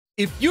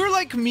If you're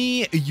like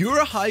me,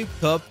 you're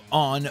hyped up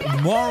on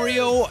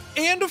Mario,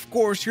 and of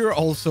course, you're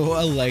also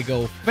a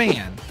Lego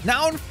fan.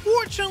 Now,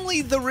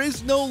 unfortunately, there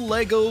is no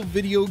Lego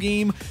video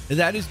game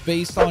that is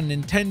based on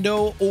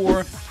Nintendo,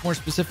 or more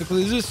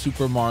specifically, this is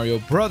Super Mario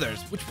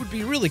Brothers, which would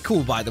be really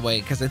cool, by the way,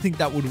 because I think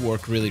that would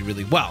work really,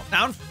 really well.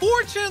 Now,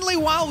 unfortunately,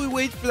 while we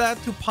wait for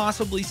that to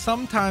possibly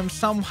sometime,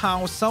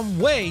 somehow, some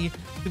way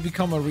to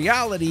become a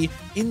reality,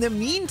 in the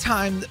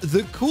meantime,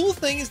 the cool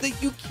thing is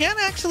that you can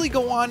actually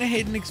go on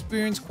ahead and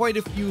experience quite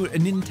a few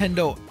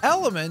Nintendo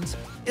elements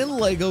in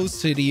Lego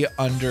City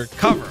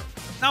Undercover.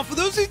 Now, for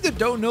those of you that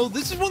don't know,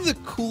 this is one of the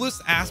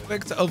coolest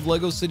aspects of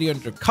Lego City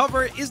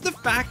Undercover is the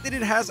fact that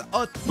it has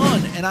a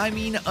ton, and I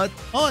mean a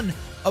ton,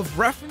 of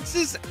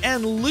references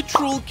and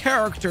literal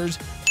characters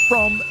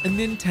from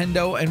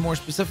Nintendo, and more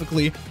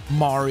specifically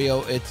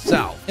Mario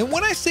itself. And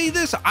when I say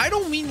this, I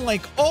don't mean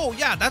like, oh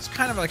yeah, that's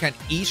kind of like an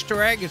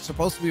Easter egg, it's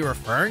supposed to be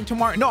referring to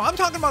Mario. No, I'm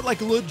talking about like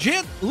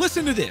legit.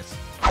 Listen to this.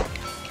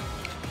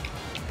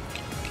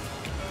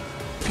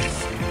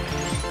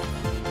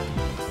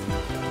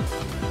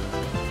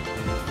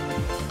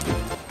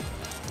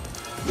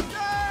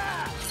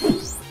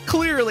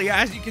 Clearly,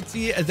 as you can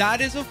see,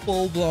 that is a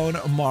full-blown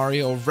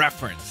Mario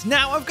reference.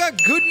 Now, I've got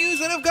good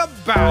news and I've got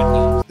bad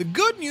news. The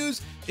good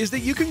news is that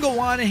you can go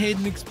on ahead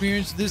and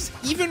experience this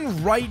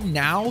even right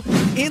now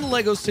in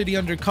Lego City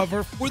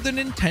Undercover for the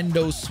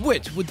Nintendo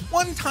Switch, with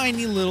one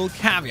tiny little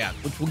caveat,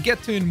 which we'll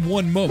get to in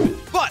one moment.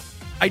 But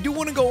I do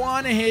want to go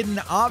on ahead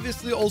and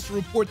obviously also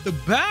report the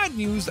bad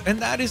news, and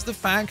that is the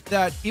fact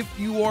that if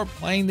you are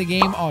playing the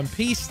game on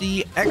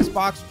PC,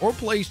 Xbox, or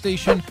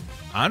PlayStation,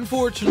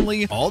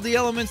 unfortunately, all the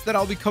elements that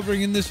I'll be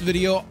covering in this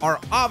video are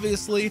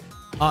obviously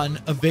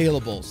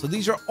unavailable. So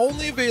these are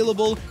only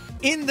available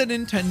in the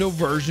Nintendo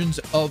versions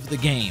of the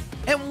game.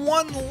 And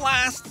one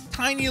last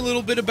tiny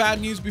little bit of bad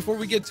news before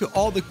we get to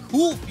all the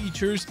cool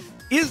features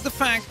is the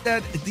fact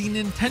that the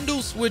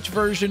Nintendo Switch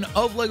version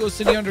of Lego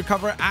City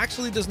Undercover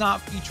actually does not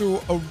feature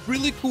a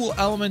really cool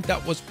element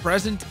that was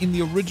present in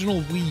the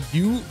original Wii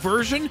U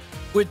version,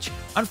 which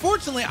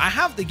unfortunately I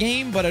have the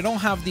game, but I don't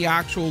have the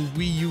actual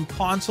Wii U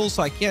console,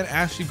 so I can't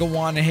actually go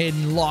on ahead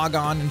and log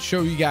on and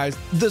show you guys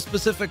the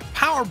specific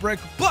power brick.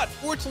 But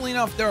fortunately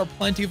enough, there are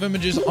plenty of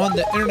images on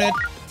the internet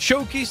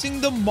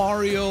showcasing the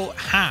Mario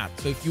hat.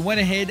 So if you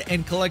went ahead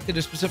and collected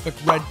a specific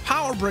red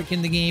power brick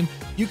in the game,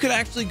 you could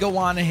actually go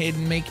on ahead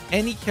and make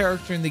any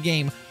character in the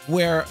game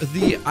wear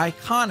the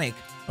iconic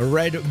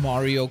red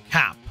Mario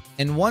cap.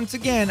 And once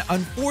again,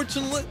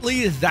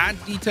 unfortunately, that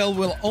detail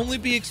will only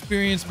be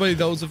experienced by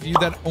those of you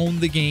that own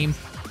the game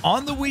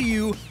on the Wii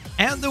U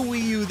and the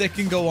Wii U that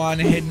can go on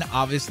ahead and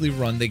obviously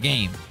run the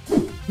game.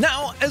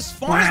 Now, as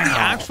far as the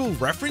actual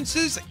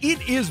references,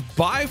 it is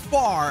by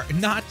far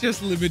not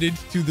just limited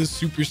to the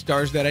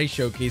superstars that I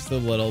showcased a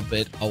little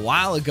bit a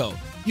while ago.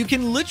 You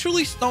can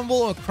literally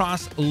stumble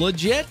across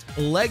legit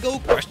Lego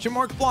question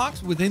mark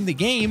blocks within the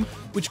game,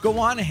 which go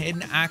on ahead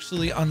and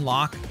actually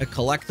unlock a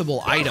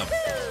collectible item.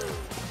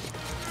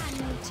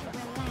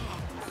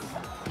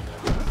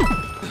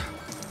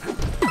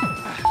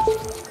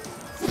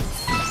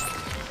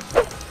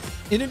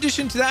 In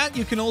addition to that,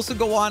 you can also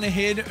go on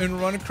ahead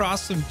and run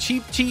across some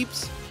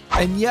cheeps.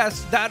 And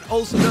yes, that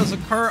also does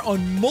occur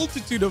on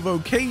multitude of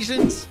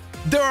occasions.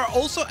 There are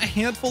also a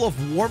handful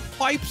of warp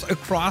pipes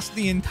across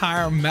the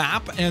entire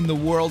map and the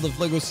world of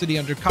Lego City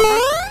Undercover,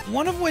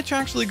 one of which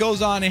actually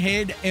goes on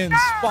ahead and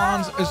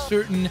spawns a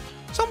certain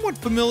somewhat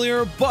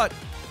familiar but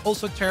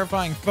also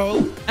terrifying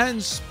foe.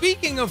 And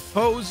speaking of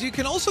foes, you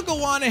can also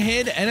go on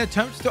ahead and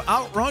attempt to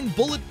outrun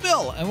Bullet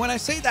Bill. And when I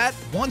say that,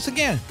 once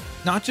again,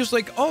 not just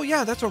like, oh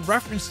yeah, that's a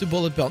reference to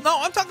Bullet Bill. No,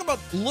 I'm talking about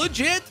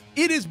legit.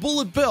 It is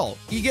Bullet Bill.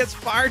 He gets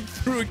fired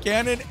through a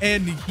cannon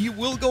and he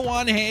will go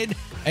on ahead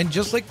and,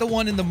 just like the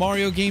one in the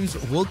Mario games,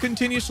 will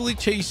continuously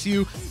chase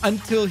you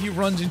until he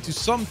runs into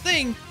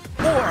something,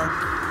 or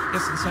I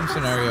guess in some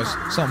scenarios,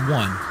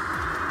 someone.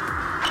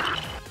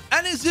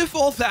 And as if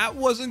all that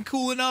wasn't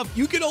cool enough,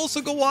 you can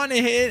also go on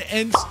ahead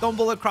and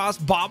stumble across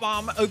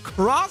Bob-omb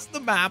across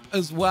the map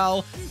as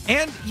well,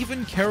 and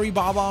even carry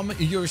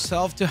Bob-omb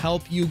yourself to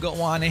help you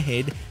go on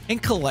ahead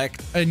and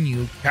collect a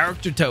new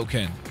character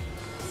token.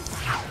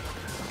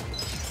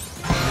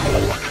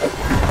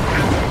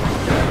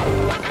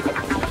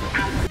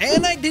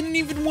 And I didn't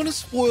even want to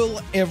spoil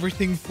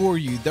everything for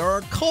you. There are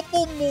a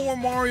couple more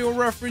Mario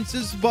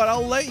references, but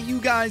I'll let you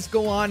guys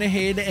go on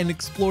ahead and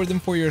explore them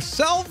for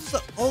yourselves.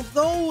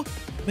 Although,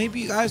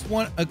 maybe you guys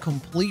want a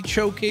complete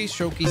showcase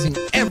showcasing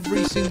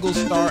every single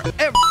star,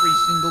 every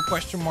single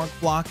question mark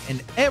block,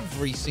 and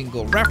every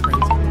single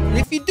reference. And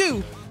if you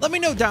do, let me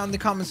know down in the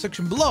comment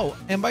section below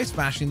and by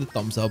smashing the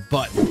thumbs up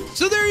button.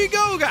 So there you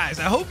go, guys.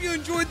 I hope you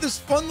enjoyed this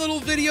fun little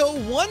video.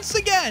 Once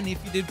again,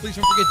 if you did, please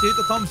don't forget to hit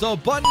the thumbs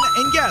up button.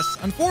 And yes,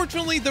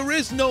 unfortunately, there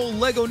is no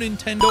Lego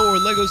Nintendo or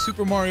Lego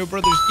Super Mario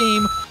Brothers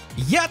game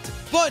yet,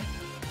 but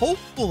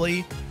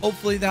hopefully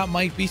that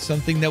might be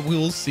something that we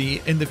will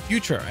see in the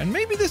future. And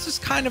maybe this is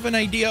kind of an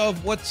idea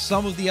of what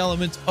some of the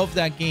elements of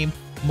that game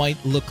might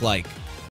look like.